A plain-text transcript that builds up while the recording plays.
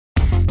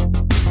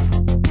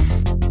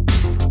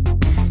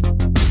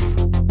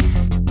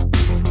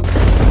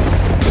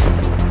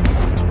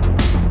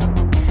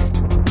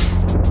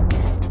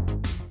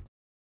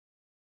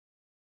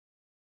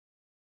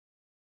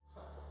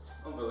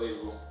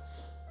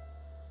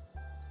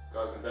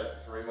Guy's been dead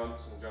for 3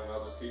 months and John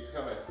Bell just keeps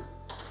coming.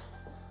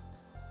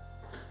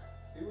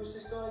 Who was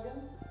this guy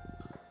again?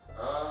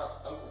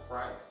 Uncle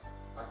Frank.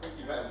 I think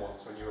you met him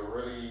once when you were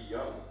really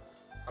young.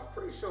 I'm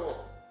pretty sure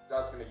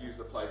Dad's going to use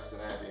the place as an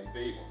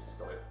Airbnb once he's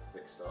got it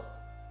fixed up.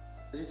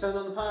 Has he turned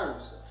on the power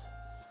and stuff?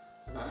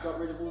 And has he got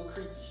rid of all the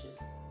creepy shit?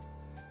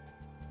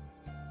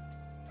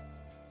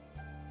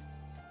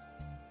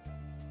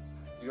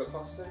 You got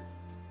class today?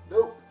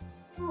 Nope.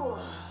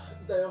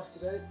 Day off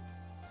today.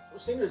 I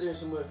was thinking of doing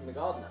some work in the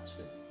garden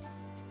actually.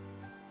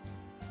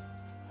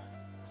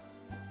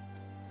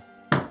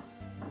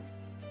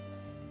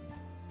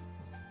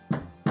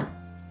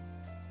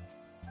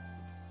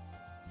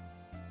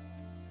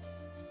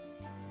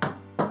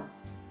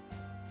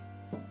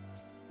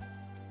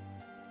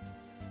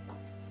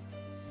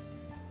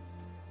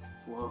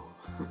 Whoa.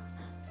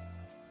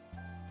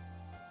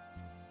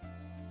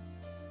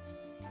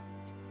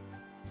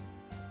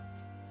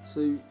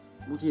 So,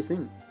 what do you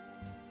think?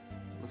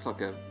 Looks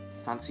like a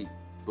fancy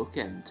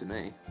bookend to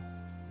me.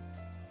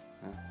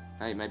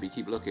 Hey, maybe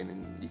keep looking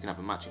and you can have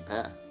a matching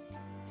pair.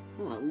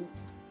 Alright,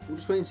 we'll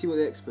just wait and see what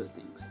the expert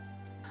thinks.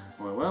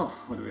 Well,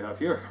 what do we have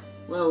here?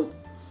 Well,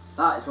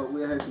 that is what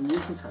we're hoping you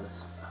can tell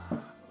us.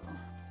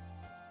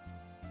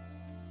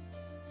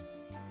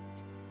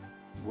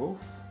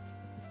 Wolf,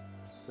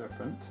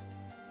 serpent,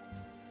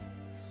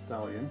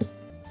 stallion,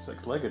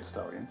 six-legged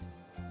stallion.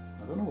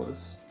 I don't know what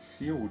this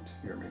shield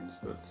here means,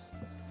 but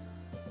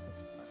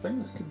I think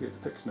this could be a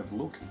depiction of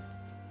Loki.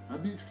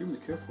 I'd be extremely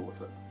careful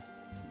with it.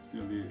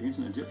 You know, the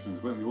ancient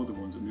Egyptians weren't the older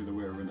ones that knew their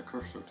way around a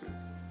curse or two.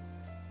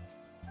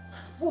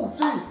 Whoa,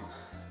 dude!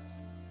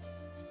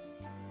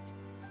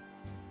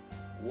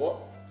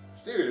 What?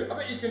 Dude, I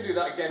bet you can do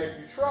that again if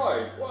you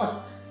tried.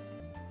 What?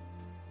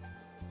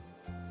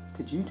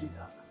 Did you do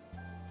that?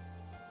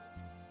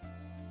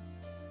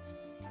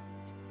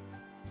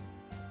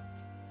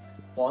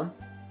 One,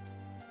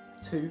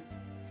 two,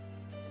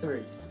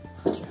 three.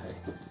 Okay.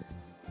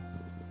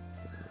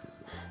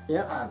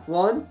 Yeah. Man,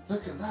 One,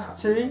 look at that.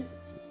 two,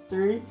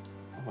 three.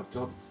 Oh my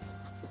god.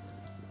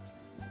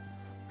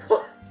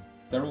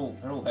 They're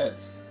all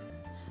heads.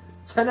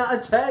 10 out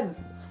of 10.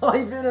 5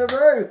 in a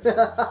row.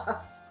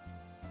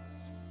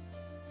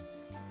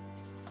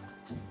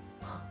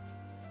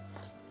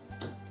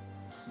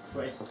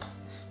 Wait.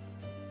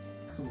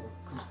 Come on.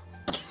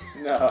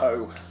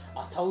 No.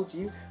 I told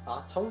you.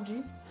 I told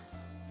you.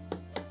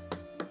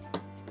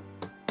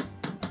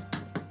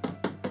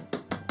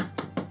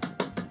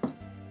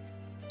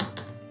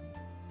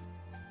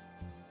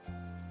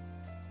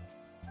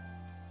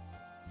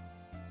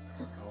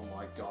 Oh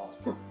my god.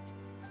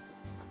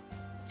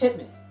 Hit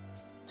me.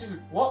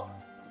 Dude, what?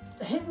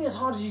 Hit me as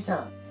hard as you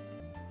can.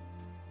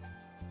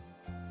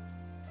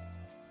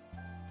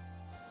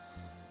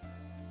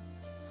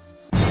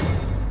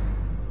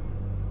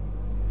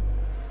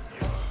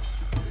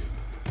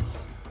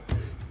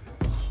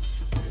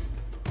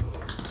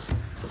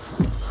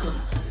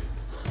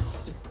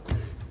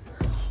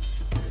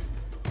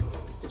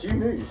 Did you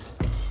move?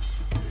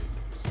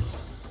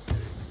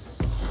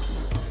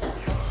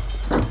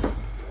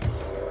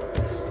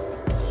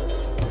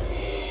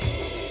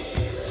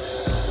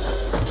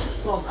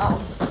 Come on,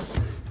 out.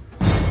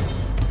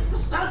 The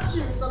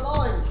statue, it's alive!